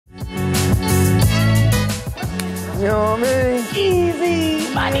You know what I mean?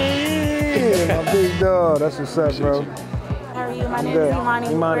 Easy money. Yeah, my big dog. That's what's up, bro. How are you? My name is Imani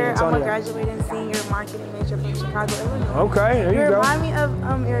Hooper. I'm a graduating senior marketing major from Chicago, Illinois. Okay, there you go. You remind me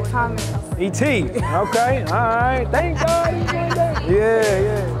of Eric Thomas. E.T. Okay, all right. Thank God.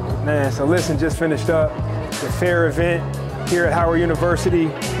 Yeah. Man, so listen, just finished up the fair event here at Howard University.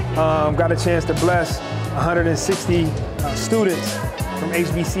 Got a chance to bless 160 students from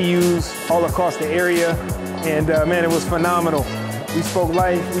HBCUs all across the area. And man, it was phenomenal. We spoke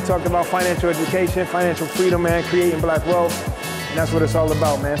life, we talked about financial education, financial freedom, man, creating black wealth. And that's what it's all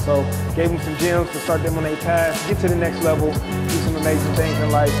about, man. So gave them some gems to start them on their path, get to the next level, do some amazing things in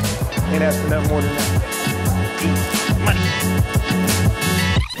life. Ain't ask for nothing more than that.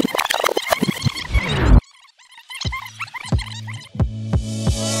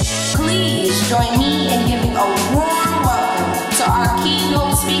 Please join me in giving a warm welcome to our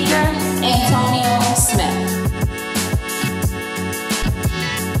keynote speaker, Antonio Smith.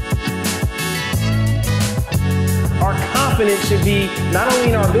 Our confidence should be not only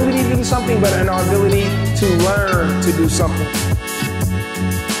in our ability to do something, but in our ability to learn to do something.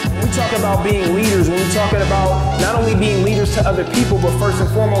 When we talk about being leaders, when we're talking about not only being leaders to other people, but first and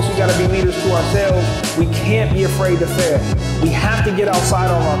foremost, we gotta be leaders to ourselves. We can't be afraid to fail. We have to get outside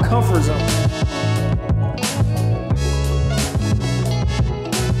of our comfort zone.